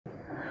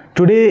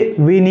Today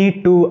we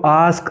need to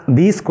ask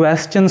these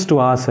questions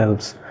to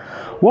ourselves.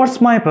 What's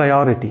my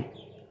priority?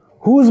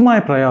 Who's my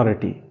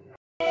priority?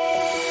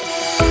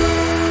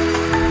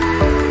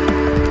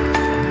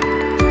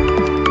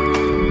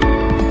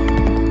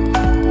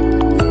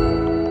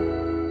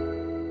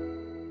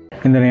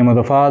 In the name of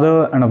the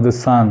Father, and of the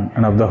Son,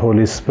 and of the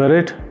Holy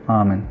Spirit.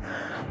 Amen.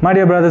 My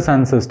dear brothers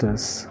and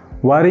sisters,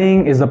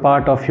 worrying is a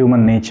part of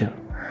human nature.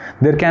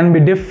 There can be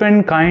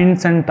different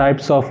kinds and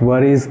types of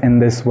worries in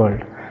this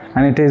world,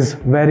 and it is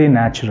very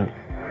natural.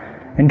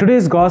 In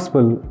today's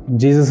Gospel,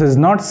 Jesus is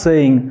not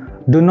saying,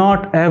 do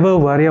not ever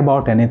worry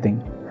about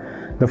anything.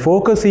 The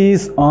focus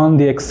is on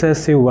the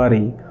excessive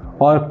worry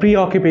or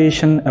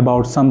preoccupation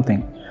about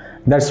something.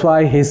 That's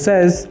why He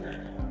says,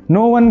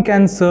 no one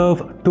can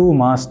serve two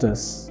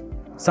masters.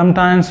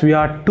 Sometimes we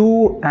are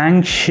too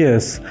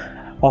anxious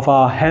of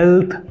our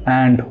health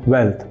and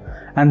wealth,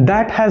 and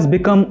that has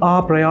become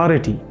our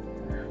priority.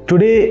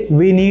 Today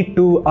we need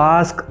to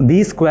ask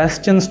these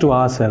questions to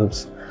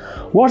ourselves.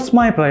 What's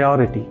my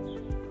priority?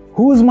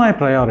 Who's my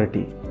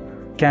priority?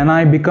 Can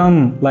I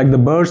become like the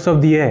birds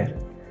of the air?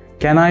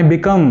 Can I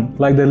become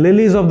like the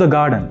lilies of the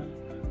garden?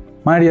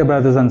 My dear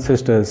brothers and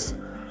sisters,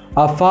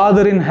 our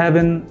Father in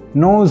heaven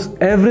knows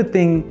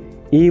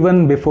everything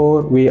even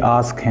before we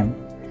ask Him.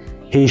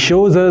 He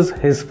shows us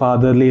His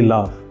fatherly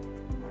love.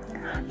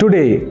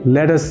 Today,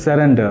 let us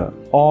surrender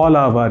all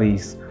our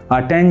worries,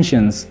 our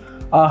tensions,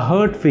 our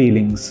hurt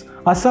feelings,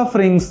 our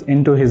sufferings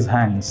into His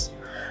hands.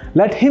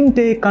 Let Him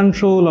take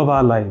control of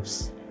our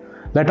lives.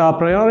 Let our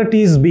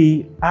priorities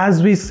be,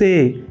 as we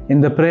say in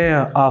the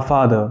prayer, Our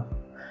Father,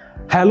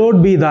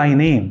 hallowed be Thy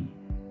name,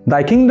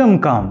 Thy kingdom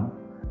come,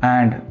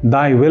 and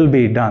Thy will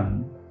be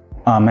done.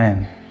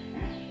 Amen.